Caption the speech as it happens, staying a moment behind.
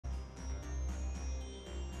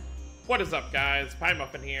What is up, guys? Pie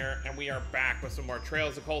Muffin here, and we are back with some more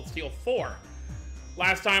Trails of Cold Steel 4.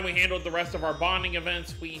 Last time we handled the rest of our bonding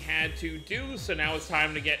events we had to do, so now it's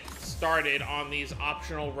time to get started on these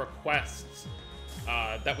optional requests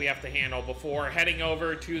that we have to handle before heading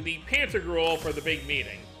over to the Panther Gruel for the big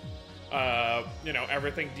meeting. You know,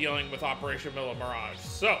 everything dealing with Operation Milla Mirage.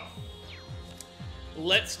 So,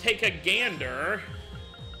 let's take a gander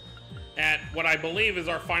at what I believe is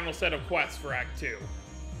our final set of quests for Act 2.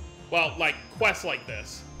 Well, like, quests like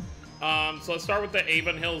this. So let's start with the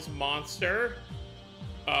Avon Hills monster.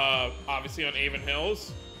 Obviously on Avon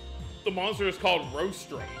Hills. The monster is called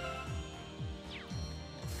Rostrum.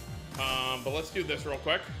 But let's do this real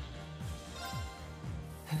quick.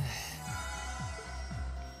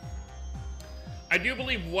 I do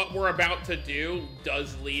believe what we're about to do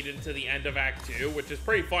does lead into the end of Act 2, which is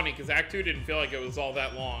pretty funny because Act 2 didn't feel like it was all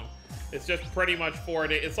that long. It's just pretty much for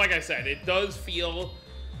it. It's like I said, it does feel,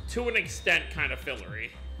 to an extent, kind of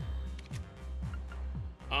fillery.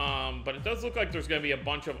 But it does look like there's going to be a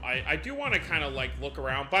bunch of... I do want to kind of, like, look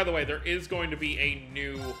around. By the way, there is going to be a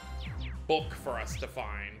new book for us to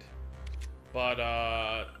find.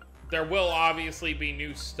 But, there will obviously be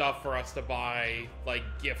new stuff for us to buy, like,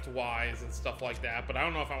 gift-wise and stuff like that. But I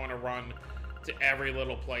don't know if I want to run to every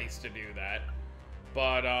little place to do that.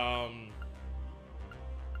 But,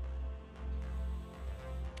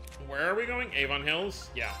 where are we going? Avon Hills?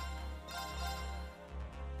 Yeah.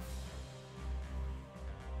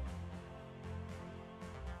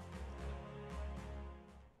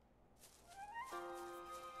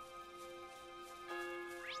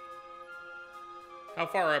 How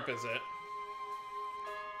far up is it?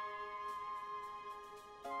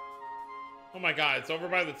 Oh my god, it's over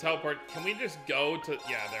by the teleport. Can we just go to...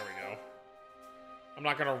 Yeah, there we go. I'm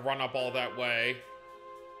not gonna run up all that way.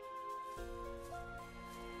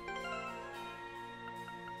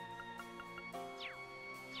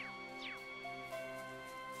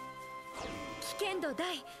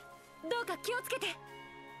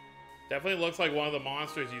 Definitely looks like one of the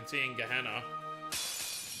monsters you'd see in Gehenna.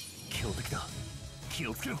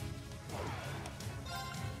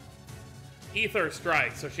 Ether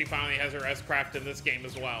Strike, so she finally has her S-Craft in this game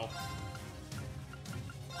as well.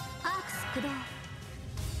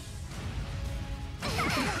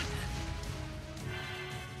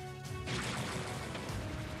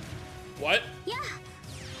 What? Yeah.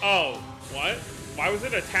 Oh, what? Why was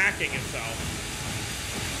it attacking itself?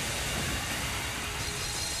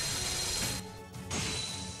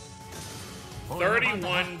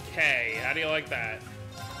 $31K. How do you like that?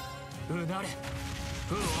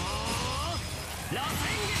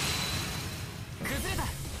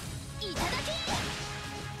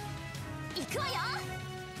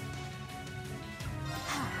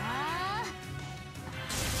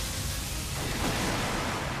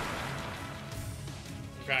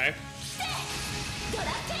 Okay.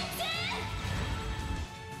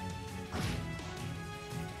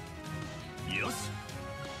 Yes.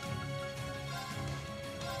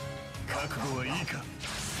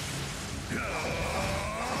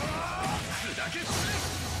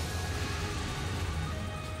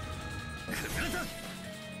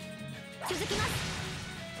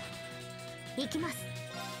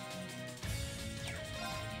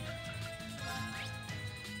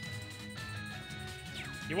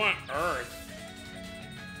 You want Earth?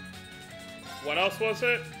 What else was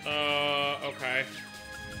it? Okay.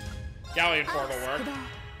 Galleon Port will work.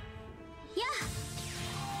 Yeah.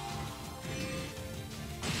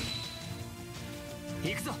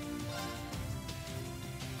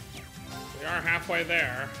 We are halfway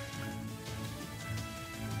there.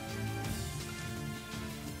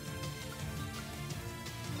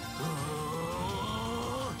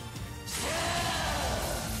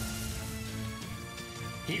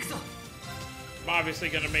 I'm obviously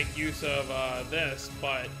going to make use of this,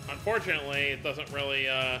 but unfortunately it doesn't really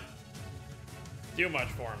do much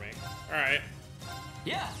for me. Alright.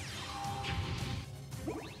 Yeah.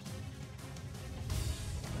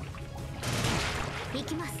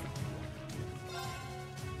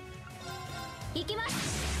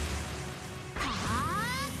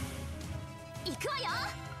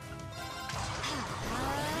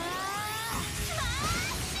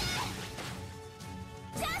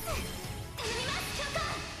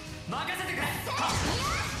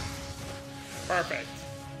 Perfect.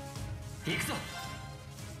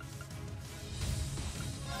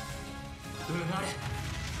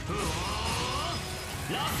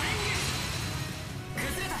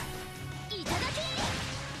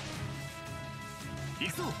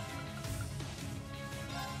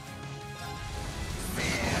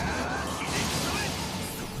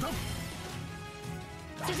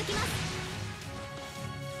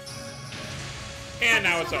 And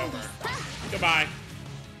now it's over. Goodbye.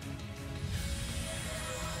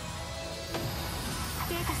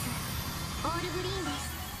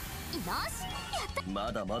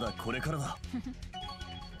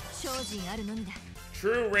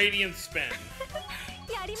 True Radiant Spin.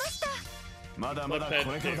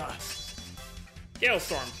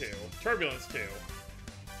 Galestorm 2. Turbulence 2.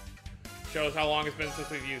 Shows how long it's been since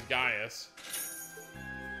we've used Gaius.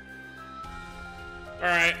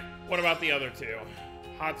 Alright, what about the other two?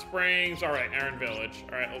 Hot Springs, alright, Aaron Village.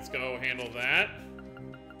 Alright, let's go handle that.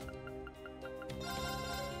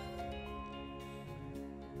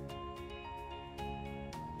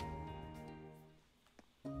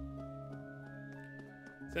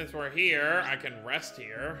 Since we're here, I can rest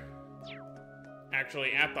here.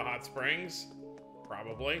 Actually, at the Hot Springs.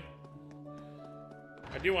 Probably.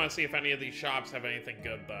 I do want to see if any of these shops have anything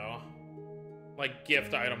good, though. Like,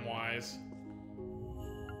 gift item-wise.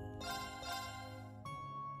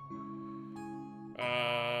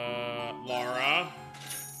 Laura.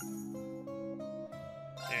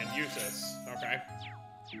 And Eustace. Okay.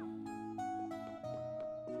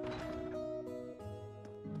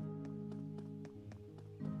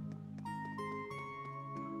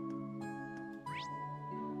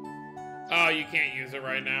 Oh, you can't use it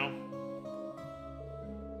right now.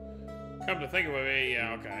 Come to think of it,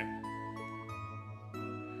 yeah, okay.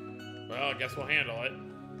 Well, I guess we'll handle it.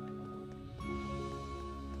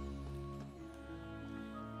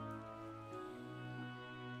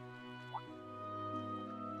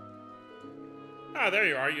 Ah, there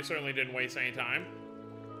you are. You certainly didn't waste any time.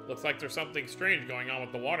 Looks like there's something strange going on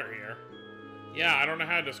with the water here. Yeah, I don't know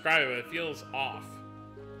how to describe it, but it feels off.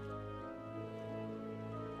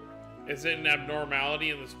 Is it an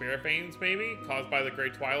abnormality in the spirit veins, maybe? Caused by the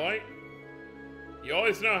Great Twilight? You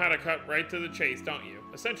always know how to cut right to the chase, don't you?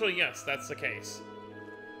 Essentially, yes, that's the case.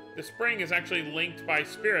 The spring is actually linked by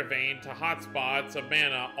spirit vein to hotspots of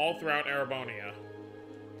mana all throughout Erebonia.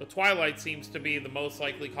 The Twilight seems to be the most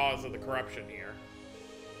likely cause of the corruption here.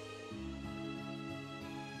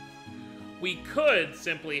 We could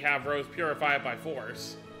simply have Rose purify it by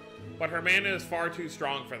force, but her mana is far too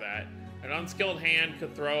strong for that. An unskilled hand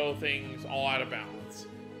could throw things all out of balance.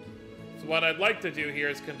 So what I'd like to do here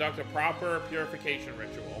is conduct a proper purification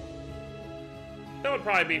ritual. That would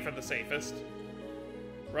probably be for the safest.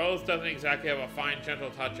 Rose doesn't exactly have a fine, gentle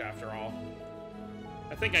touch after all.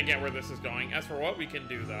 I think I get where this is going. As for what we can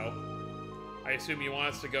do, though, I assume you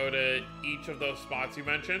want us to go to each of those spots you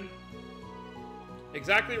mentioned?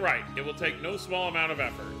 Exactly right. It will take no small amount of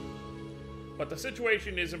effort. But the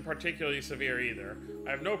situation isn't particularly severe either.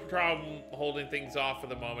 I have no problem holding things off for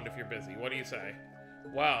the moment if you're busy. What do you say?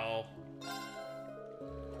 Well,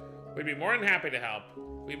 we'd be more than happy to help.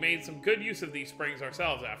 We made some good use of these springs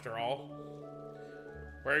ourselves, after all.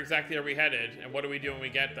 Where exactly are we headed, and what do we do when we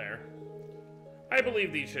get there? I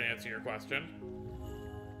believe these should answer your question.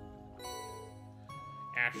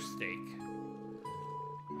 Ash Stake.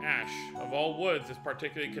 Ash, of all woods, is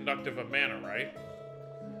particularly conductive of mana, right?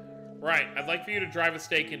 Right, I'd like for you to drive a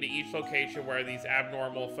stake into each location where these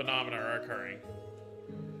abnormal phenomena are occurring.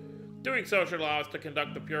 Doing so should allow us to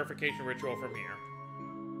conduct the purification ritual from here.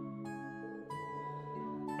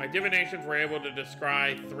 My divinations were able to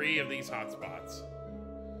descry 3 of these hotspots.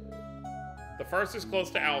 The first is close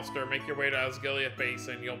to Alster. Make your way to Osgiliath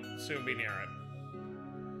Basin. You'll soon be near it.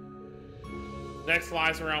 Next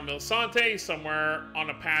lies around Milsante, somewhere on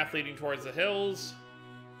a path leading towards the hills.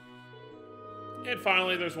 And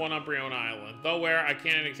finally, there's one on Briona Island, though where I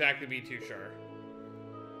can't exactly be too sure.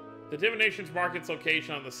 The divinations mark its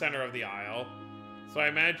location on the center of the isle, so I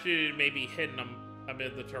imagine it may be hidden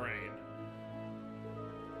amid the terrain.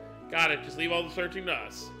 Got it, just leave all the searching to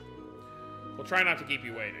us. We'll try not to keep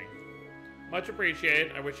you waiting. Much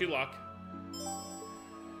appreciated, I wish you luck.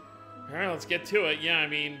 Alright, let's get to it. Yeah, I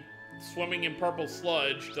mean, swimming in purple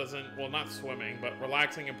sludge doesn't... Well, not swimming, but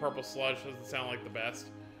relaxing in purple sludge doesn't sound like the best.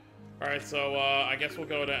 Alright, so I guess we'll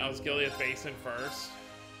go to Osgiliath Basin first.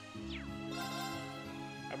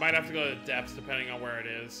 I might have to go to the depths depending on where it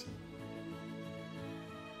is.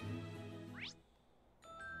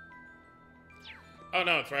 Oh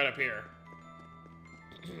no, it's right up here.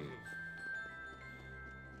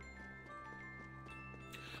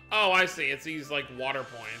 Oh, I see. It's these, like, water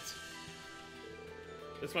points.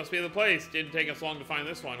 This must be the place. Didn't take us long to find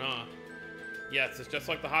this one, huh? Yes, it's just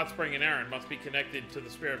like the hot spring in Aaron. Must be connected to the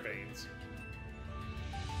spirit veins.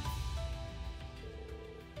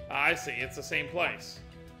 I see. It's the same place.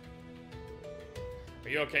 Are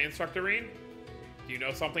you okay, Instructor Reen? Do you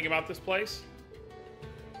know something about this place?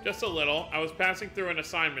 Just a little. I was passing through an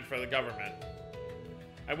assignment for the government.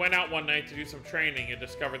 I went out one night to do some training and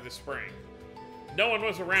discovered the spring. No one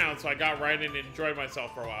was around, so I got right in and enjoyed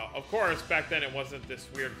myself for a while. Of course, back then it wasn't this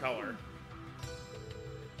weird color.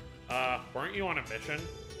 Weren't you on a mission?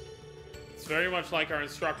 It's very much like our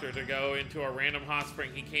instructor to go into a random hot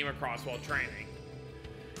spring he came across while training.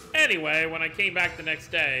 Anyway, when I came back the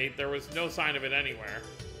next day, there was no sign of it anywhere.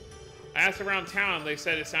 I asked around town, they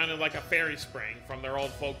said it sounded like a fairy spring from their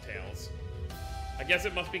old folk tales. I guess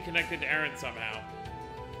it must be connected to Aaron somehow.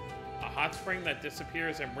 A hot spring that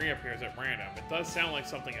disappears and reappears at random. It does sound like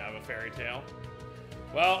something out of a fairy tale.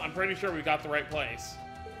 Well, I'm pretty sure we got the right place.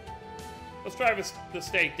 Let's try the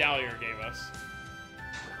steak Dahlia gave us.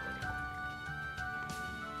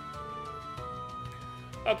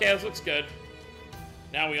 Okay, this looks good.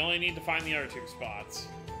 Now we only need to find the other two spots.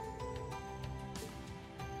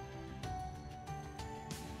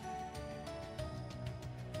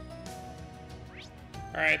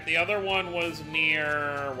 Alright, the other one was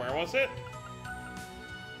near... where was it?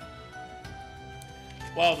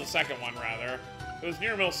 Well, the second one, rather. It was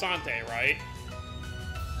near Milsante, right?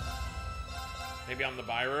 Maybe on the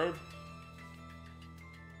by road?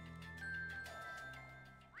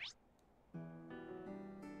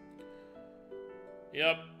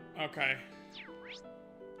 Yep, okay.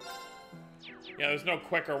 Yeah, there's no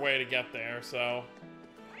quicker way to get there, so...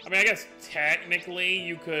 I mean, I guess technically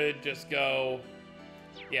you could just go...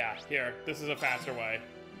 Yeah, here, this is a faster way.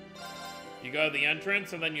 You go to the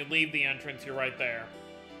entrance, and then you leave the entrance, you're right there.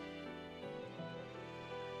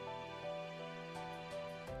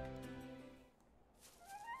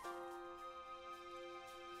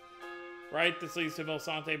 Right, this leads to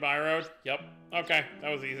Milsante by road? Yep, okay, that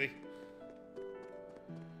was easy.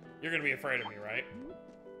 You're gonna be afraid of me, right?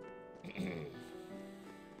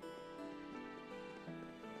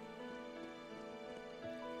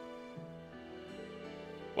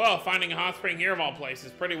 Well, finding a hot spring here of all places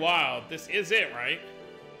is pretty wild. This is it, right?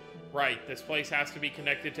 Right, this place has to be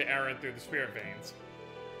connected to Aaron through the spirit veins.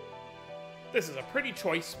 This is a pretty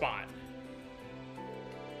choice spot.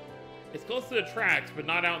 It's close to the tracks, but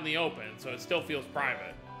not out in the open, so it still feels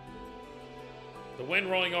private. The wind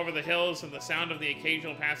rolling over the hills and the sound of the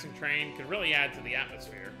occasional passing train could really add to the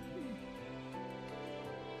atmosphere.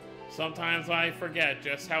 Sometimes I forget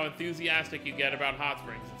just how enthusiastic you get about hot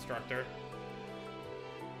springs, instructor.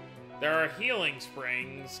 There are healing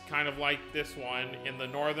springs, kind of like this one, in the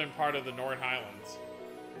northern part of the Nord Highlands.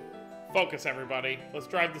 Focus, everybody. Let's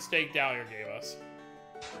drive the steak Dahlia gave us.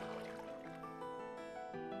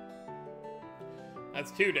 That's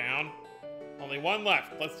 2 down. Only 1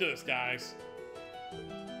 left. Let's do this, guys.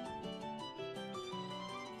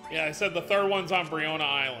 Yeah, I said the third one's on Briona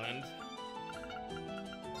Island.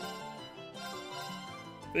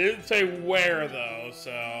 They didn't say where, though,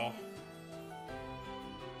 so...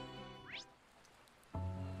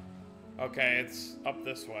 Okay, it's up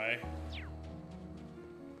this way.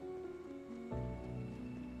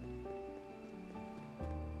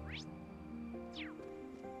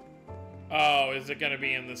 Oh, is it gonna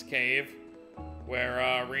be in this cave?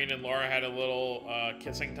 Where, Reen and Laura had a little,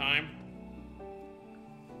 kissing time?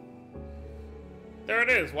 There it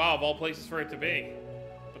is! Wow, of all places for it to be.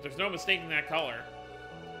 But there's no mistaking that color.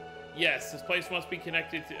 Yes, this place must be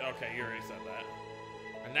connected to... Okay, you already said that.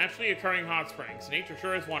 A naturally occurring hot springs. Nature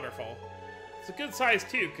sure is wonderful. It's a good size,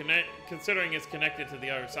 too, considering it's connected to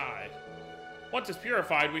the other side. Once it's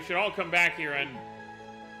purified, we should all come back here and...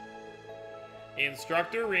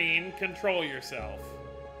 Instructor Reen, control yourself.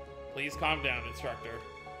 Please calm down, Instructor.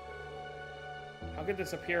 How could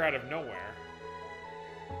this appear out of nowhere?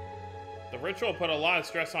 The ritual put a lot of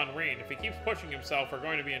stress on Reen. If he keeps pushing himself, we're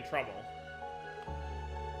going to be in trouble.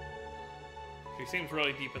 She seems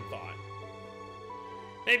really deep in thought.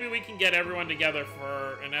 Maybe we can get everyone together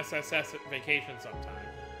for an SSS vacation sometime.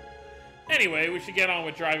 Anyway, we should get on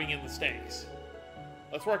with driving in the steaks.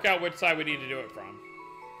 Let's work out which side we need to do it from.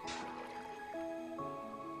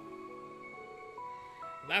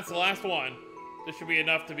 And that's the last one. This should be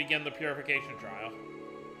enough to begin the purification trial.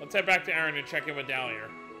 Let's head back to Aaron and check in with Dahlia.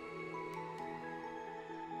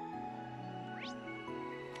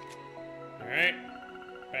 Alright.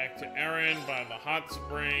 Back to Aaron by the hot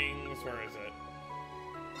springs. Where is it?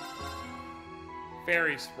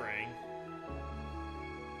 Fairy Spring.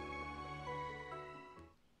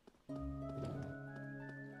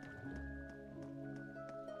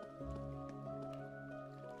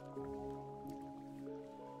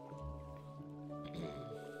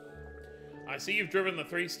 I see you've driven the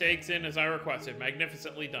 3 stakes in as I requested.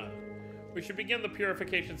 Magnificently done. We should begin the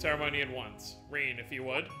purification ceremony at once. Reen, if you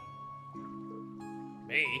would.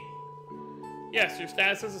 Me? Yes, your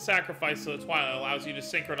status as a sacrifice to the Twilight allows you to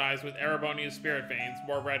synchronize with Erebonia's spirit veins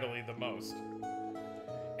more readily than most.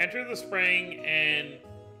 Enter the spring and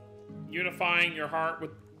unifying your heart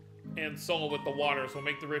and soul with the waters will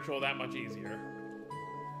make the ritual that much easier.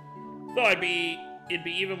 Though it'd be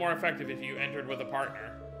even more effective if you entered with a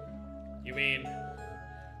partner. You mean...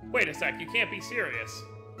 Wait a sec, you can't be serious.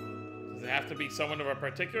 Does it have to be someone of a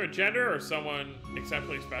particular gender or someone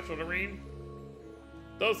exceptionally special to Reen?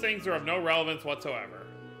 Those things are of no relevance whatsoever.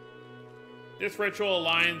 This ritual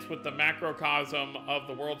aligns with the macrocosm of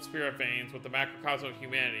the world's spirit veins with the macrocosm of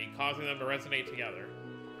humanity, causing them to resonate together.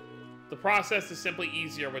 The process is simply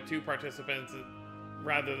easier with 2 participants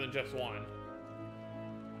rather than just one.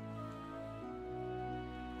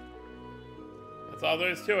 That's all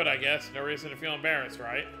there is to it, I guess. No reason to feel embarrassed,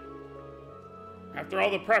 right? After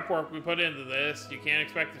all the prep work we put into this, you can't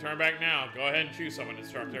expect to turn back now. Go ahead and choose someone,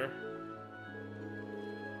 instructor.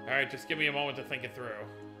 Alright, just give me a moment to think it through.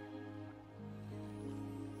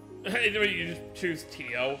 You just choose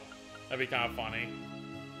Tio. That'd be kind of funny.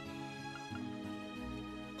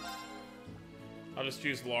 I'll just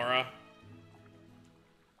choose Laura.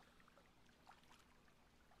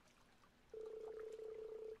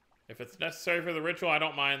 If it's necessary for the ritual, I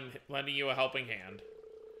don't mind lending you a helping hand.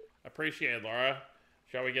 Appreciate it, Laura.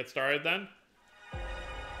 Shall we get started then?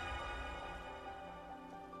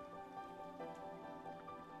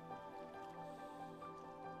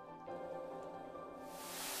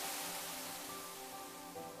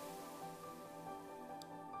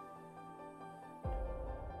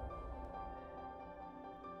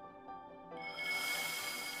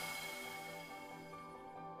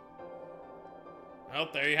 Well,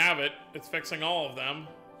 there you have it. It's fixing all of them.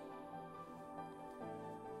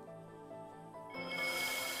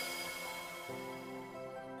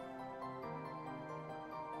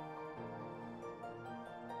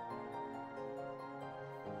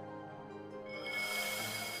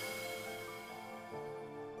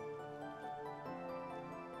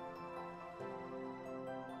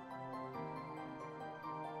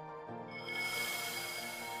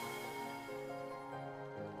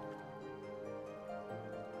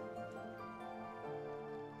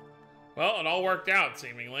 Well, it all worked out,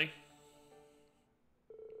 seemingly.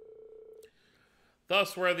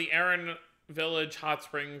 Thus were the Aaron Village hot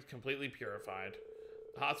springs completely purified.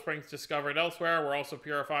 The hot springs discovered elsewhere were also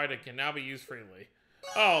purified and can now be used freely.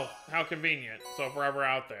 Oh, how convenient. So if we're ever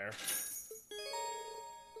out there.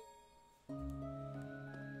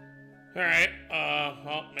 Alright,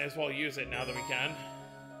 well, may as well use it now that we can.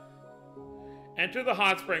 Enter the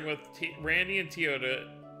hot spring with Randy and Tio to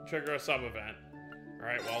trigger a sub-event.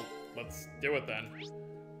 Alright, well, let's do it then.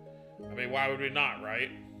 I mean, why would we not, right?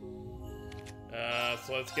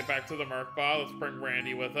 So let's get back to the Merkbah. Let's bring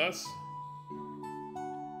Randy with us.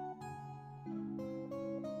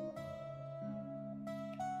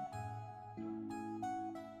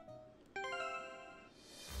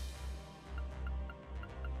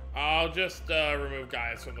 I'll just remove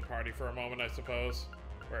Gaius from the party for a moment, I suppose.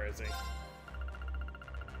 Where is he?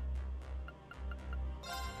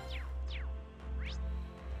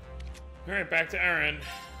 Alright, back to Aaron.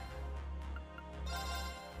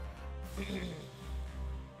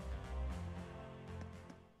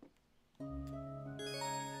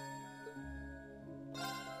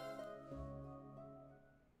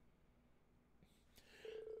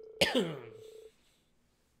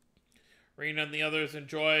 Rena and the others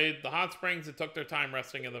enjoyed the hot springs and took their time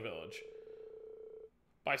resting in the village.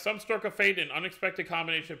 By some stroke of fate, an unexpected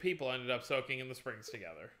combination of people ended up soaking in the springs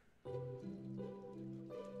together.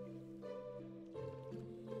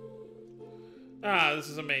 Ah, this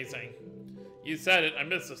is amazing. You said it, I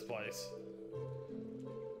miss this place.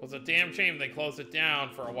 It was a damn shame they closed it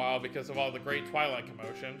down for a while because of all the great Twilight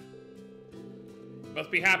commotion. You must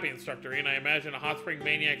be happy, Instructor, and I imagine a hot spring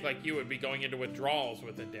maniac like you would be going into withdrawals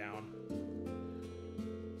with it down.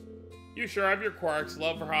 You sure have your quirks,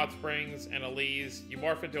 love for hot springs, and Elise. You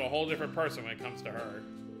morph into a whole different person when it comes to her.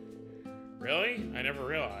 Really? I never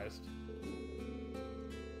realized.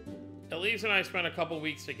 Elise and I spent a couple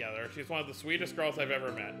weeks together. She's one of the sweetest girls I've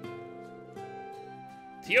ever met.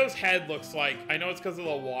 Tio's head looks like... I know it's because of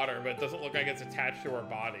the water, but it doesn't look like it's attached to her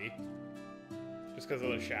body. Just because of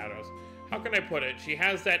the shadows. How can I put it? She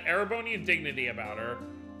has that Erebonian dignity about her,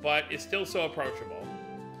 but is still so approachable.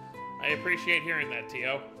 I appreciate hearing that,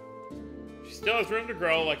 Tio. She still has room to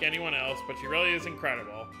grow like anyone else, but she really is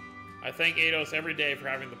incredible. I thank Eidos every day for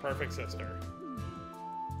having the perfect sister.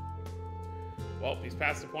 Well, he's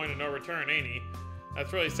past the point of no return, ain't he?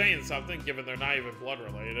 That's really saying something, given they're not even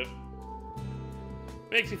blood-related.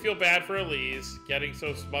 Makes you feel bad for Elise, getting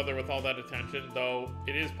so smothered with all that attention, though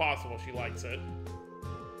it is possible she likes it.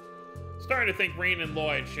 Starting to think Reen and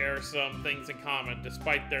Lloyd share some things in common,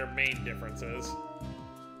 despite their main differences.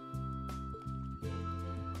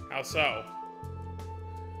 How so?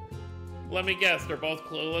 Let me guess, they're both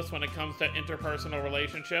clueless when it comes to interpersonal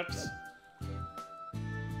relationships?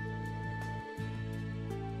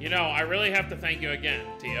 You know, I really have to thank you again,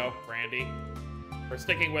 Tio, Randy, for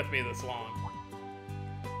sticking with me this long.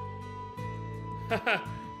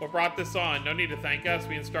 What brought this on? No need to thank us.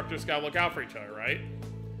 We instructors gotta look out for each other, right?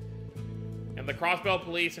 And the Crossbell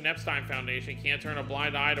Police and Epstein Foundation can't turn a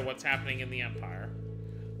blind eye to what's happening in the Empire.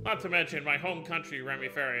 Not to mention, my home country,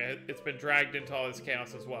 Remiferia, it's been dragged into all this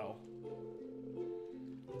chaos as well.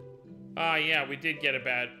 Yeah, we did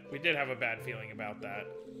have a bad feeling about that.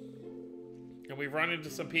 And we've run into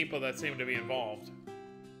some people that seem to be involved.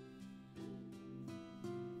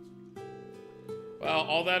 Well,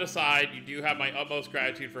 all that aside, you do have my utmost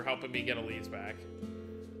gratitude for helping me get Elise back.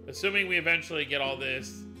 Assuming we eventually get all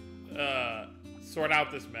this, sort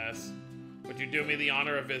out this mess, would you do me the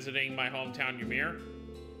honor of visiting my hometown, Ymir?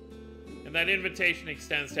 And that invitation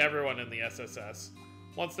extends to everyone in the SSS,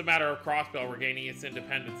 once the matter of Crossbell regaining its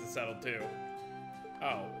independence is settled too.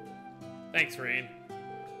 Oh. Thanks, Reen.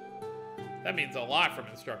 That means a lot from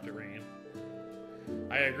Instructor Reen.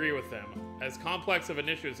 I agree with them. As complex of an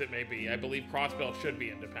issue as it may be, I believe Crossbell should be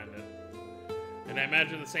independent. And I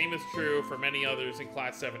imagine the same is true for many others in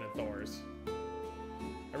Class 7 and Thors.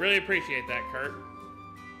 I really appreciate that, Kurt.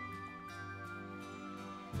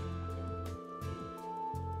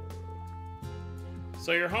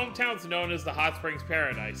 So your hometown's known as the Hot Springs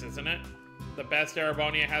Paradise, isn't it? The best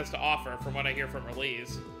Erebonia has to offer, from what I hear from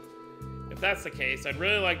Release. If that's the case, I'd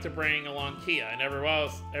really like to bring along Kia and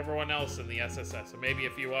everyone else in the SSS, and maybe a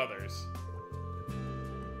few others.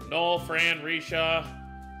 Noel, Fran, Risha,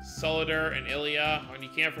 Solidar, and Ilya, and you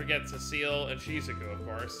can't forget Cecile and Shizuku, of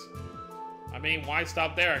course. I mean, why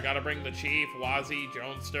stop there? I gotta bring the Chief, Wazi,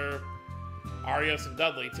 Jonestar, Arios, and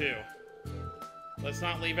Dudley, too. Let's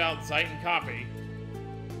not leave out Zeit and Copy.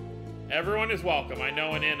 Everyone is welcome. I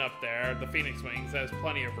know an inn up there, the Phoenix Wings, has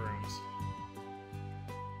plenty of rooms.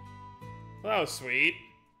 Well, that was sweet.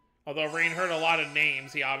 Although Rain heard a lot of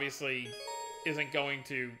names he obviously isn't going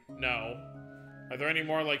to know. Are there any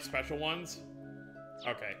more, like, special ones?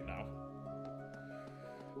 Okay, no.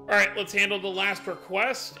 Alright, let's handle the last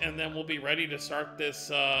request, and then we'll be ready to start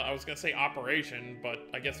this, I was gonna say operation, but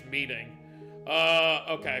I guess meeting.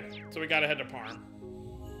 Okay, so we gotta head to Parm.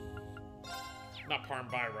 Not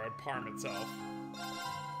Parm by road, Parm itself.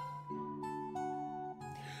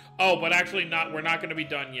 Oh, but actually we're not gonna be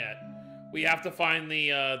done yet. We have to find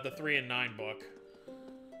the 3 and 9 book.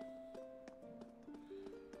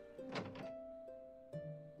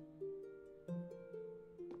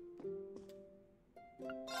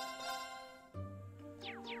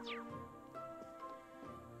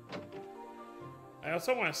 I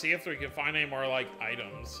also want to see if we can find any more, like,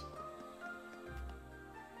 items.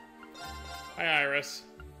 Hi, Iris.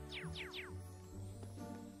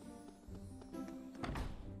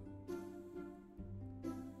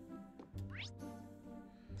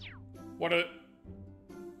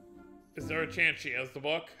 Is there a chance she has the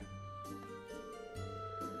book?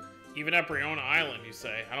 Even at Briona Island, you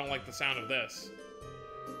say? I don't like the sound of this.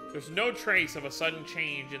 There's no trace of a sudden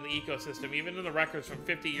change in the ecosystem, even in the records from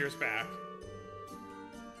 50 years back.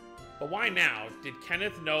 But why now? Did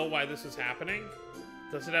Kenneth know why this was happening?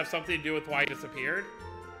 Does it have something to do with why he disappeared?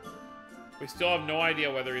 We still have no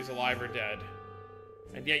idea whether he's alive or dead.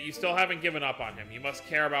 And yet you still haven't given up on him. You must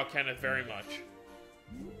care about Kenneth very much.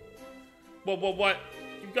 Well, what?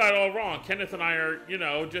 You got it all wrong. Kenneth and I are, you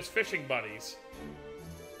know, just fishing buddies.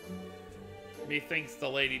 Methinks the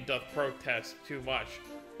lady doth protest too much.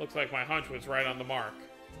 Looks like my hunch was right on the mark.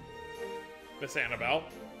 Miss Annabelle?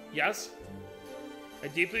 Yes? I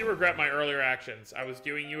deeply regret my earlier actions. I was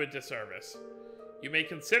doing you a disservice. You may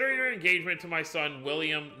consider your engagement to my son,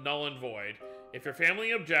 William, null and void. If your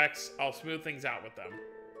family objects, I'll smooth things out with them.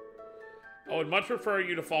 I would much prefer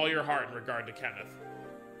you to follow your heart in regard to Kenneth.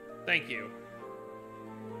 Thank you.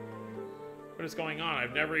 What is going on?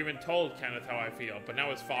 I've never even told Kenneth how I feel, but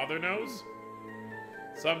now his father knows?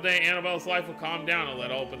 Someday Annabelle's life will calm down a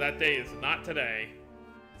little, but that day is not today.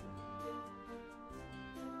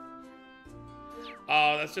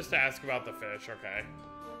 Oh, that's just to ask about the fish, okay.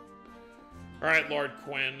 Alright, Lord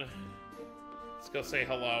Quinn. Let's go say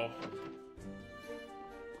hello.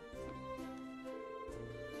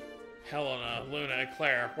 Helena, Luna, and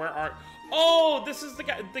Claire, where are... Oh, this is the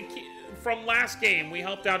guy from last game. We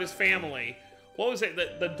helped out his family. What was it?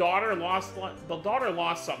 The daughter lost... The daughter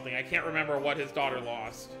lost something. I can't remember what his daughter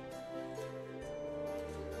lost.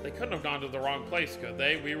 They couldn't have gone to the wrong place, could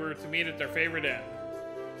they? We were to meet at their favorite inn.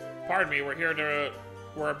 Pardon me, we're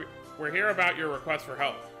here about your request for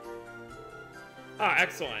help. Ah,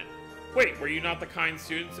 excellent. Wait, were you not the kind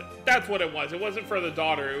students? That's what it was. It wasn't for the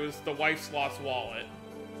daughter, it was the wife's lost wallet.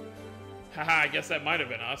 Haha, I guess that might have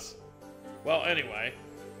been us. Well, anyway,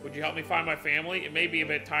 would you help me find my family? It may be a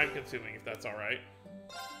bit time-consuming, if that's alright.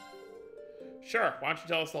 Sure, why don't you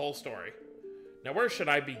tell us the whole story? Now, where should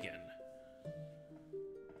I begin?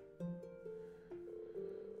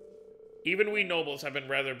 Even we nobles have been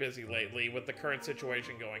rather busy lately with the current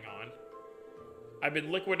situation going on. I've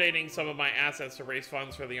been liquidating some of my assets to raise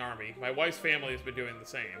funds for the army. My wife's family has been doing the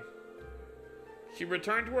same. She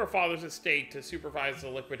returned to her father's estate to supervise the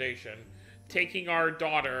liquidation, taking our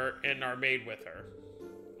daughter and our maid with her.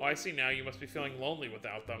 Oh, I see now. You must be feeling lonely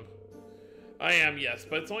without them. I am, yes,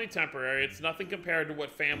 but it's only temporary. It's nothing compared to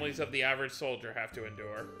what families of the average soldier have to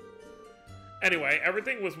endure. Anyway,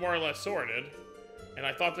 everything was more or less sorted, and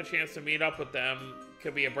I thought the chance to meet up with them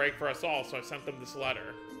could be a break for us all, so I sent them this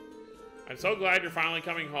letter. I'm so glad you're finally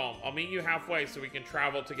coming home. I'll meet you halfway so we can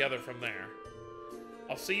travel together from there.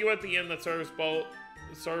 I'll see you at the inn that serves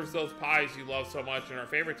those pies you love so much in our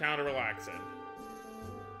favorite town to relax in.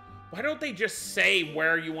 Why don't they just say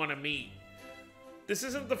where you want to meet? This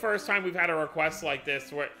isn't the first time we've had a request like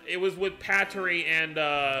this, where it was with Pattery and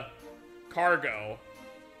Cargo.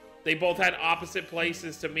 They both had opposite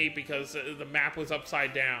places to meet because the map was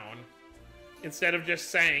upside down. Instead of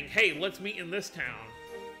just saying, hey, let's meet in this town.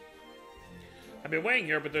 I've been waiting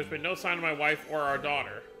here, but there's been no sign of my wife or our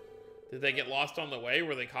daughter. Did they get lost on the way?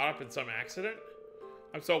 Were they caught up in some accident?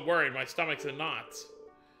 I'm so worried, my stomach's in knots.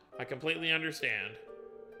 I completely understand.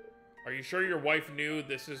 Are you sure your wife knew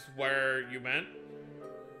this is where you meant?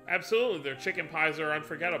 Absolutely, their chicken pies are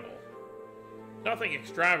unforgettable. Nothing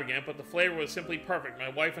extravagant, but the flavor was simply perfect. My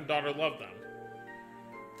wife and daughter loved them.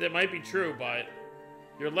 That might be true, but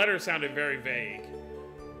your letter sounded very vague.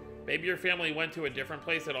 Maybe your family went to a different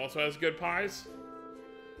place that also has good pies?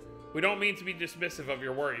 We don't mean to be dismissive of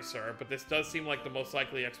your worries, sir, but this does seem like the most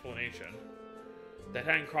likely explanation. That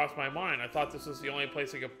hadn't crossed my mind. I thought this was the only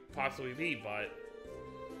place it could possibly be, but...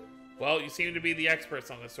 Well, you seem to be the experts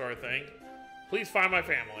on this sort of thing. Please find my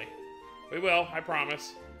family. We will, I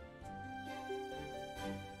promise.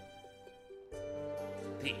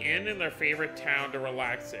 The inn in their favorite town to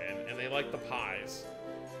relax in, and they like the pies.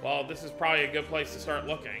 Well, this is probably a good place to start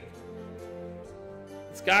looking.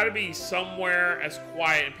 It's gotta be somewhere as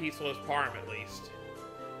quiet and peaceful as Parham, at least.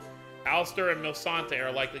 Alster and Milsante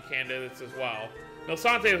are likely candidates as well.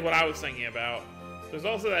 Milsante is what I was thinking about. There's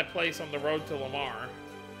also that place on the road to Lamar,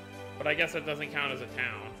 but I guess that doesn't count as a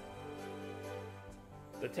town.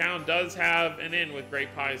 The town does have an inn with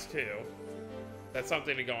great pies, too. That's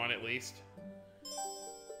something to go on, at least.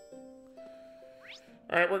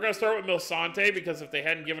 Alright, we're going to start with Milsante, because if they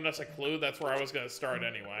hadn't given us a clue, that's where I was going to start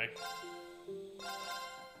anyway.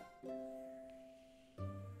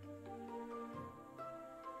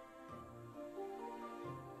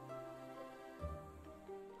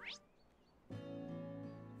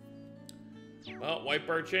 Well, White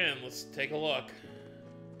Birch Inn, let's take a look.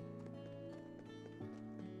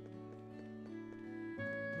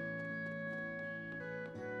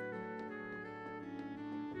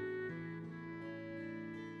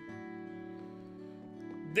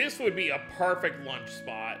 This would be a perfect lunch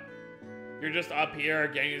spot. You're just up here,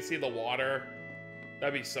 getting to see the water.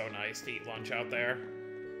 That'd be so nice to eat lunch out there.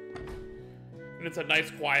 And it's a nice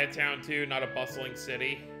quiet town too, not a bustling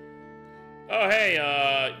city. Oh hey,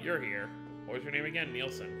 you're here. What was your name again?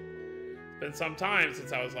 Nielsen. It's been some time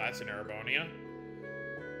since I was last in Erebonia.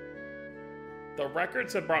 The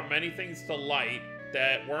records have brought many things to light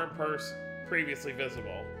that weren't previously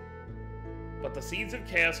visible. But the seeds of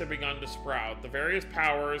chaos have begun to sprout. The various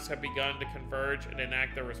powers have begun to converge and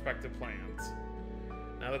enact their respective plans.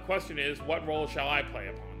 Now the question is, what role shall I play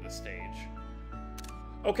upon this stage?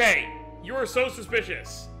 Okay, you are so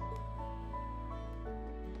suspicious.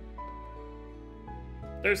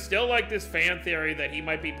 There's still like this fan theory that he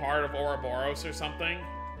might be part of Ouroboros or something.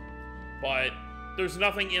 But there's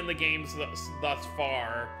nothing in the games thus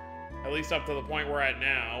far, at least up to the point we're at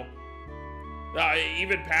now,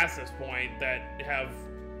 even past this point, that have,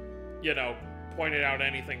 you know, pointed out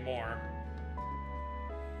anything more.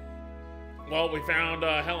 Well, we found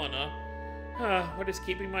Helena. What is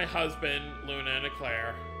keeping my husband, Luna, and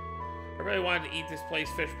Eclair? I really wanted to eat this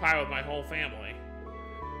place fish pie with my whole family.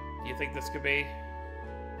 Do you think this could be?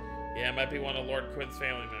 Yeah, it might be one of Lord Quinn's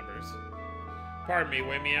family members. Pardon me,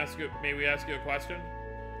 may we ask you a question?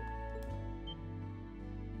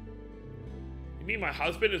 You mean my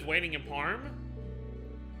husband is waiting in Parm?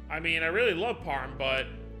 I mean, I really love Parm, but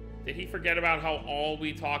did he forget about how all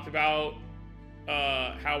we talked about,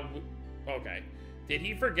 okay. Did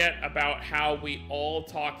he forget about how we all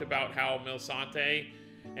talked about how Milsante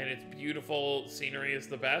and its beautiful scenery is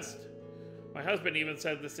the best? My husband even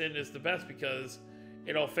said this inn is the best because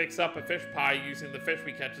it'll fix up a fish pie using the fish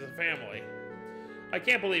we catch as a family. I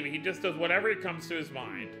can't believe it. He just does whatever comes to his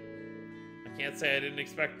mind. I can't say I didn't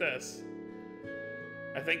expect this.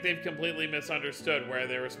 I think they've completely misunderstood where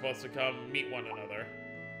they were supposed to come meet one another.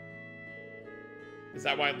 Is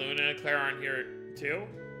that why Luna and Claire aren't here too?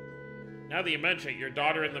 Now that you mention it, your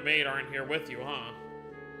daughter and the maid aren't here with you, huh?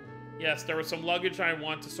 Yes, there was some luggage I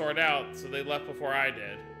want to sort out, so they left before I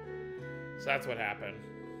did. So that's what happened.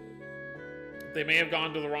 They may have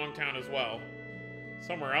gone to the wrong town as well.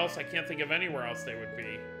 Somewhere else? I can't think of anywhere else they would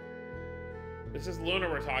be. This is Luna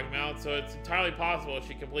we're talking about, so it's entirely possible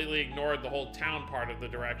she completely ignored the whole town part of the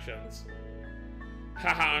directions.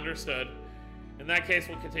 Haha, understood. In that case,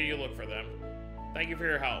 we'll continue to look for them. Thank you for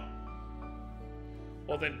your help.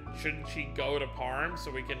 Well then, shouldn't she go to Parm so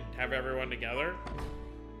we can have everyone together?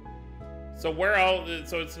 So where else?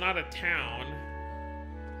 So it's not a town.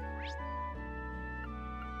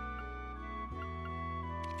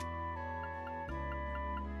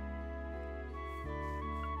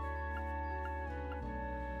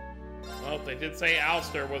 Well, if they did say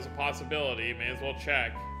Ulster was a possibility, may as well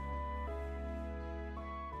check.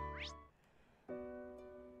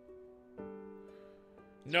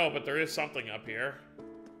 No, but there is something up here.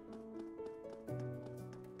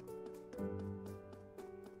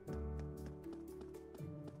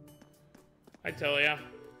 I tell ya.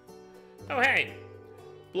 Oh, hey.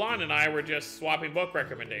 Blonde and I were just swapping book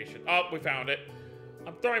recommendations. Oh, we found it.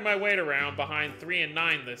 I'm throwing my weight around behind 3 and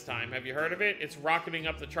 9 this time. Have you heard of it? It's rocketing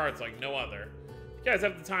up the charts like no other. If you guys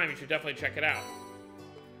have the time, you should definitely check it out.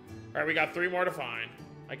 Alright, we got 3 more to find.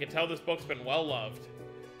 I can tell this book's been well loved.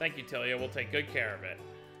 Thank you, Tilia. We'll take good care of it.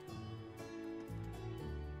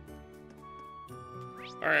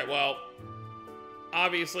 Alright, well,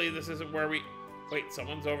 obviously this isn't where we... Wait,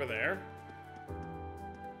 someone's over there?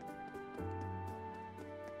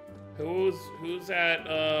 Who's at,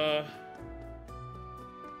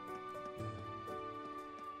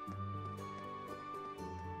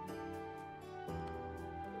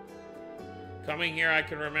 Coming here, I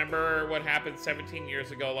can remember what happened 17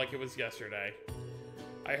 years ago like it was yesterday.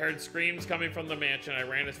 I heard screams coming from the mansion. I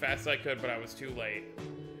ran as fast as I could, but I was too late.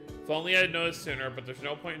 If only I'd noticed sooner, but there's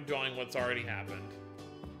no point in dwelling what's already happened.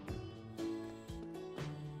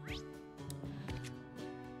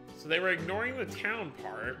 So they were ignoring the town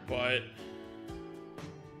part, but...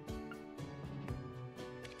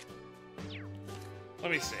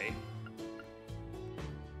 Let me see.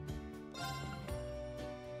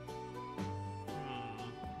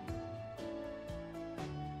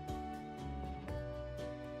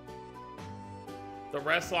 The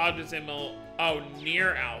rest lodge is in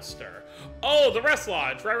near Ulster. Oh, the rest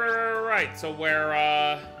lodge. Right. So where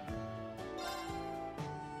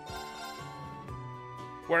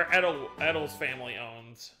Edel's family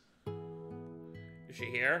owns. Is she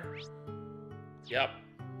here? Yep.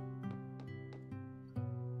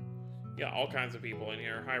 Yeah, all kinds of people in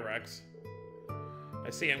here. Hi, Rex. I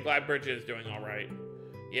see. I'm glad Bridget is doing all right.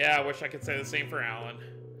 Yeah, I wish I could say the same for Alan.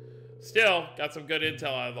 Still, got some good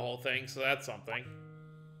intel out of the whole thing, so that's something.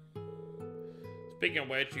 Speaking of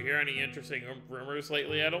which, you hear any interesting rumors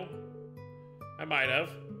lately, Edel? I might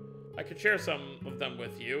have. I could share some of them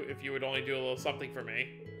with you, if you would only do a little something for me.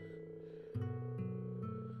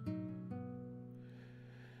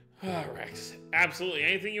 Ah, Rex. Absolutely,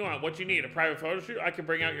 anything you want. What you need, a private photo shoot? I can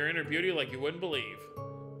bring out your inner beauty like you wouldn't believe.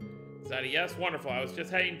 Is that a yes? Wonderful. I was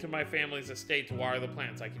just heading to my family's estate to water the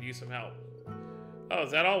plants. I could use some help. Oh,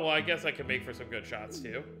 is that all? Well, I guess I can make for some good shots,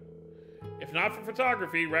 too. If not for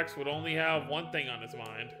photography, Rex would only have one thing on his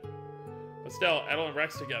mind. But still, Edel and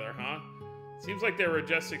Rex together, huh? Seems like they were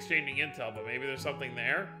just exchanging intel, but maybe there's something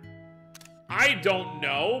there? I don't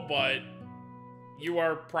know, but you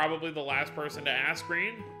are probably the last person to ask,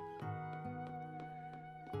 Green.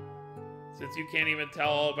 Since you can't even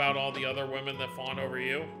tell about all the other women that fawn over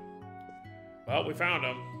you. Well, we found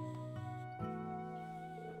them.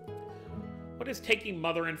 What is taking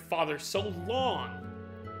Mother and Father so long?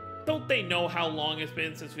 Don't they know how long it's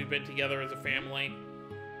been since we've been together as a family?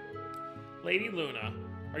 Lady Luna,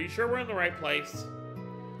 are you sure we're in the right place?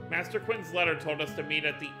 Master Quinn's letter told us to meet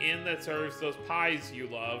at the inn that serves those pies you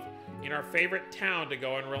love in our favorite town to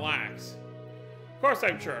go and relax. Of course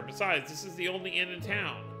I'm sure. Besides, this is the only inn in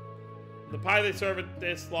town. The pie they serve at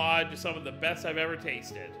this lodge is some of the best I've ever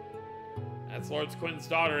tasted. That's Lord Quinn's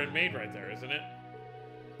daughter and maid right there, isn't it?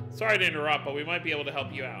 Sorry to interrupt, but we might be able to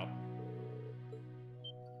help you out.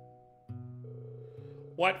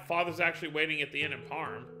 What? Father's actually waiting at the inn in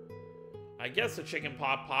Parm. I guess the chicken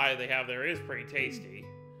pot pie they have there is pretty tasty.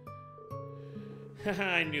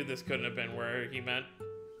 I knew this couldn't have been where he meant.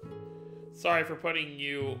 Sorry for putting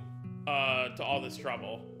you to all this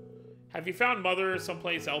trouble. Have you found Mother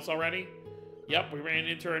someplace else already? Yep, we ran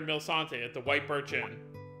into her in Milsante at the White Birch Inn.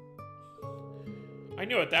 I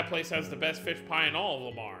knew it. That place has the best fish pie in all of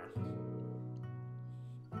Lamar.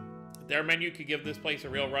 Their menu could give this place a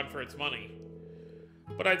real run for its money.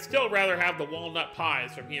 But I'd still rather have the walnut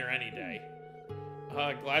pies from here any day.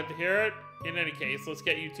 Glad to hear it. In any case, let's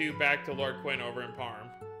get you two back to Lord Quinn over in Parm.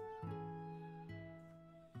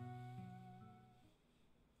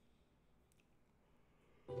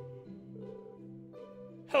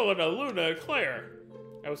 Helena, Luna, and Claire.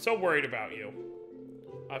 I was so worried about you.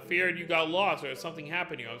 I feared you got lost or something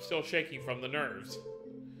happened to you. I'm still shaking from the nerves.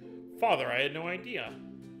 Father, I had no idea.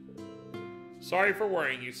 Sorry for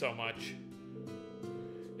worrying you so much.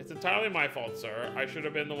 It's entirely my fault, sir. I should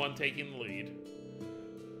have been the one taking the lead.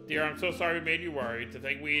 Dear, I'm so sorry we made you worried. To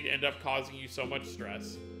think we'd end up causing you so much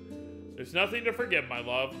stress. There's nothing to forgive, my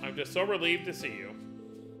love. I'm just so relieved to see you.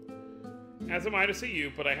 As am I to see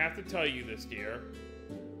you, but I have to tell you this, dear.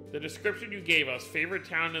 The description you gave us, favorite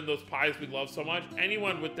town and those pies we love so much,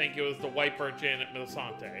 anyone would think it was the White Birch Inn at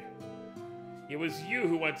Milsante. It was you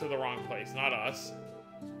who went to the wrong place, not us.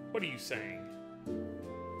 What are you saying?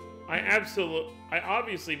 I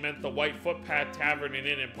obviously meant the White Footpath Tavern and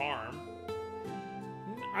Inn in Parm.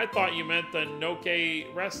 I thought you meant the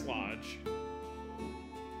Noke Rest Lodge.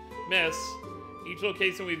 Miss, each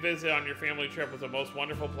location we visited on your family trip was a most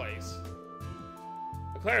wonderful place.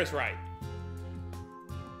 But Claire's right.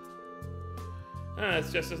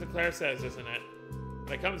 It's just as Claire says, isn't it?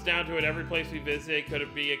 When it comes down to it, every place we visited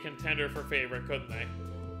could be a contender for favorite, couldn't they?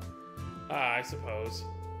 I suppose.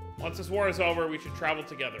 Once this war is over, we should travel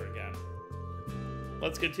together again.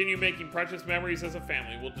 Let's continue making precious memories as a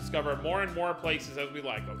family. We'll discover more and more places as we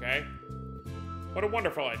like, okay? What a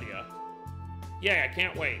wonderful idea. Yeah, I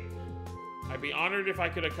can't wait. I'd be honored if I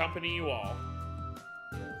could accompany you all.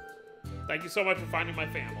 Thank you so much for finding my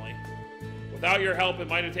family. Without your help, it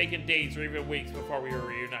might have taken days or even weeks before we were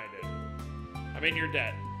reunited. I'm in your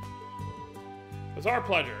debt. It was our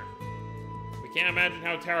pleasure. We can't imagine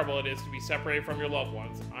how terrible it is to be separated from your loved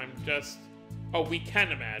ones. We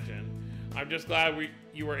can imagine. I'm just glad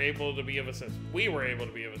you were able to be of assistance. We were able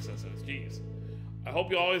to be of assistance. Jeez. I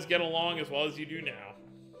hope you always get along as well as you do now.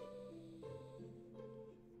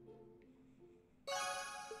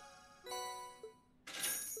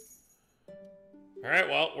 Alright,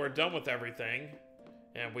 well, we're done with everything.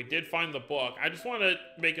 And we did find the book. I just want to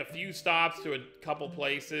make a few stops to a couple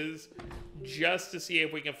places just to see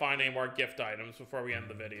if we can find any more gift items before we end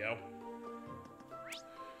the video.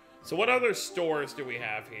 So what other stores do we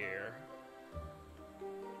have here?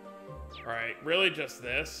 Alright, really just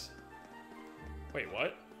this? Wait,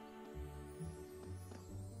 what?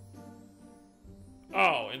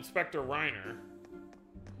 Oh, Inspector Reiner.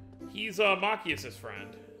 He's Machias'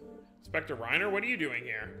 friend. Inspector Reiner, what are you doing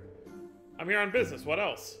here? I'm here on business, what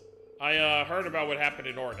else? I heard about what happened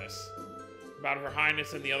in Ordis. About Her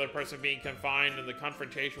Highness and the other person being confined and the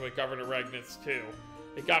confrontation with Governor Regnitz too.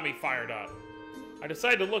 It got me fired up. I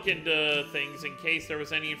decided to look into things in case there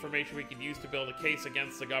was any information we could use to build a case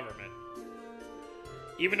against the government.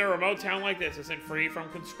 Even a remote town like this isn't free from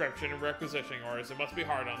conscription and requisitioning orders. It must be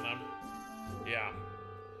hard on them. Yeah.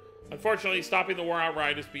 Unfortunately, stopping the war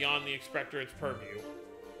outright is beyond the Inspectorate's purview.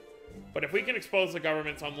 But if we can expose the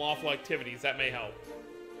government's unlawful activities, that may help.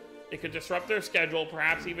 It could disrupt their schedule,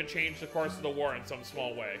 perhaps even change the course of the war in some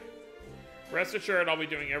small way. Rest assured, I'll be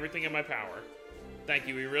doing everything in my power. Thank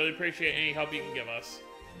you, we really appreciate any help you can give us.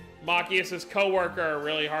 Machias' co-worker,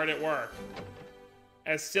 really hard at work.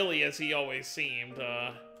 As silly as he always seemed,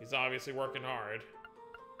 he's obviously working hard.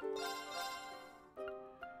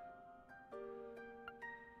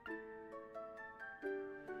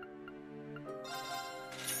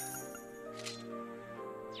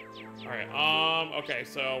 Alright, okay,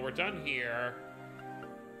 so we're done here.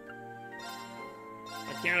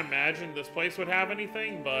 I can't imagine this place would have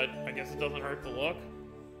anything, but I guess it doesn't hurt to look.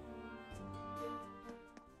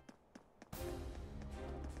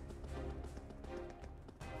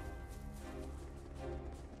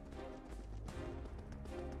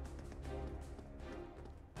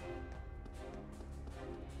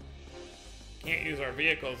 Can't use our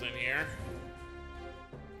vehicles in here.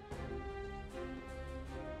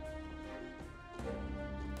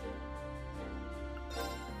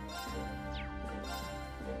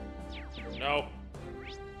 Nope.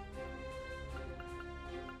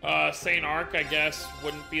 St. Arc, I guess,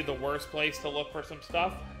 wouldn't be the worst place to look for some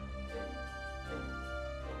stuff.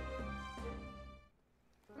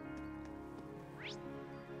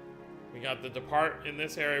 We got the in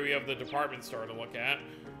this area, we have the department store to look at.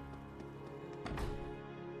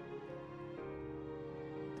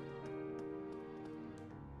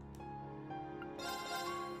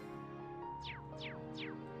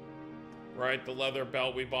 Right, the leather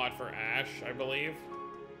belt we bought for Ash, I believe.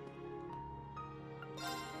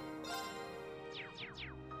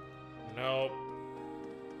 Nope.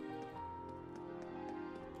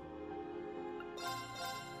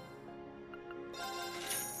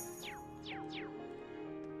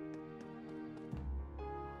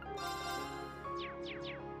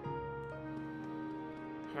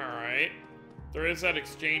 Alright. There is that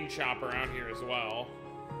exchange shop around here as well.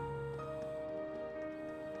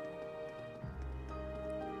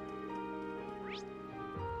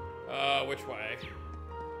 Which way?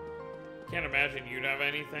 Can't imagine you'd have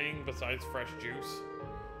anything besides fresh juice.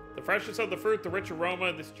 The freshness of the fruit, the rich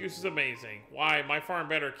aroma, this juice is amazing. Why, my farm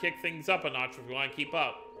better kick things up a notch if we want to keep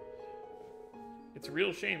up. It's a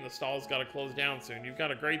real shame the stall's got to close down soon. You've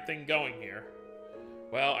got a great thing going here.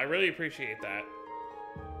 Well, I really appreciate that.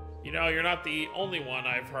 You know, you're not the only one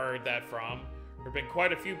I've heard that from. There have been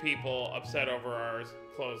quite a few people upset over ours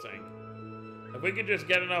closing. If we could just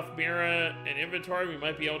get enough Mira and inventory, we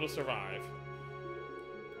might be able to survive.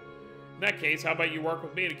 In that case, how about you work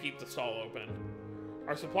with me to keep the stall open?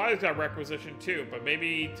 Our supplies got requisitioned too, but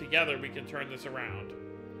maybe together we can turn this around.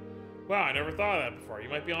 Wow, I never thought of that before. You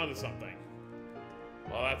might be onto something.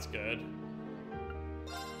 Well, that's good.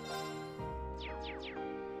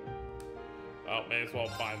 Oh, may as well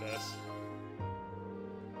buy this.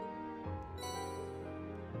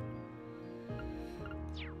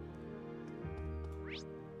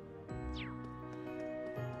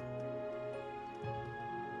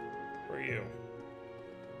 Who are you?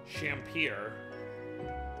 Champier.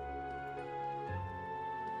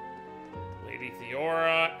 Lady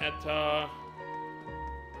Theora, Etta.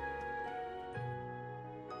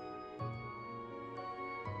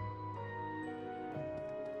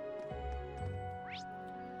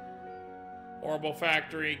 Horrible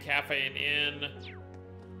Factory, Cafe and Inn.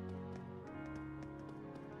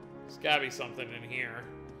 There's gotta be something in here.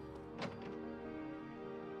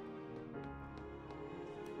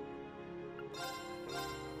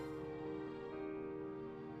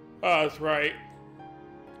 Oh, that's right.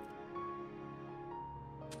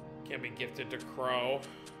 Can't be gifted to Crow.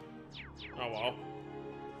 Oh well.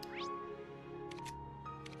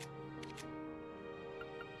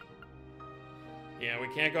 Yeah, we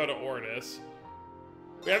can't go to Ordis.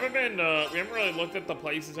 We haven't really looked at the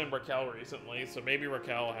places in Raquel recently, so maybe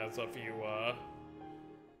Raquel has a few,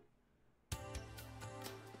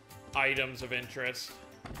 items of interest.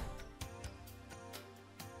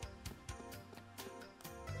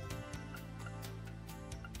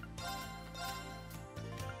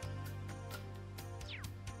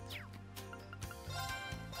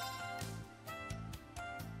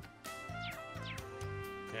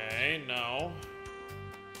 Okay, no.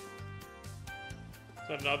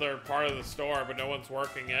 It's another part of the store, but no one's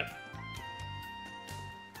working it.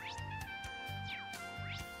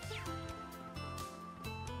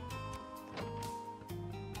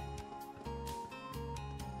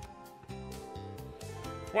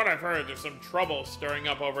 From what I've heard, there's some trouble stirring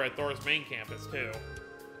up over at Thor's main campus, too.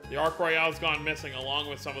 The Arc Royale's gone missing along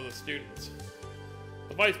with some of the students.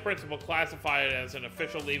 The vice principal classified it as an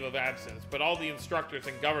official leave of absence, but all the instructors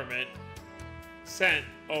and government sent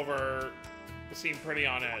over seem pretty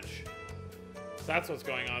on edge. So that's what's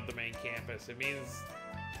going on at the main campus. It means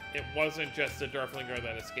it wasn't just the Durflinger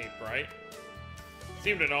that escaped, right?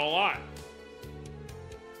 Seem to know a lot.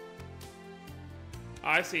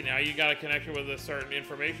 I see now, you got a connection with a certain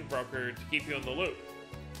information broker to keep you in the loop.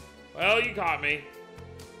 Well, you caught me.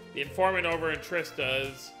 The informant over in Trista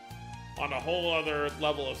is on a whole other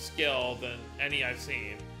level of skill than any I've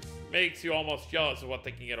seen. Makes you almost jealous of what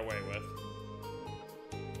they can get away with.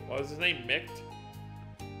 What was his name? Micht?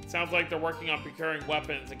 Sounds like they're working on procuring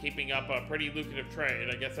weapons and keeping up a pretty lucrative trade.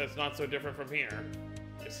 I guess that's not so different from here.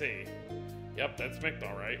 I see. Yep, that's Micht,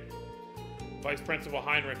 all right. Vice Principal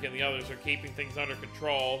Heinrich and the others are keeping things under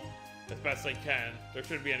control as best they can. There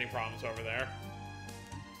shouldn't be any problems over there.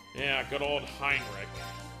 Yeah, good old Heinrich.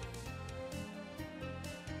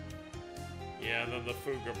 Yeah, and then the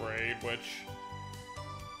Fuga Braid, which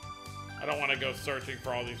I don't want to go searching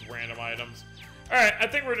for all these random items. Alright, I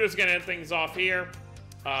think we're just going to end things off here.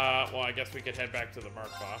 Well, I guess we could head back to the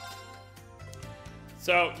Merkbah.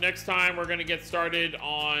 So, next time we're going to get started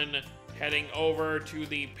on heading over to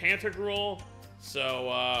the Pantagruel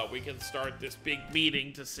so we can start this big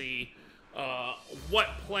meeting to see what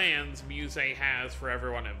plans Muse has for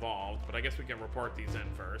everyone involved. But I guess we can report these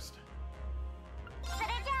in first. それ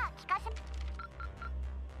じゃあ聞かせ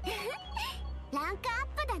ランクアッ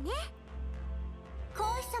プだね。皇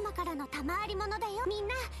妃様からの賜り物だよ。みん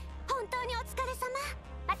な本当にお疲れ様。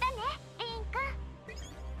またね、リンくん。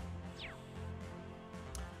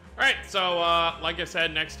Alright, so like I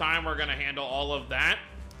said, next time we're gonna handle all of that.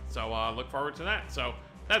 So look forward to that. So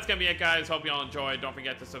that's gonna be it, guys. Hope you all enjoyed. Don't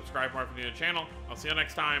forget to subscribe more if you're new to the channel. I'll see you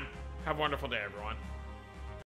next time. Have a wonderful day, everyone.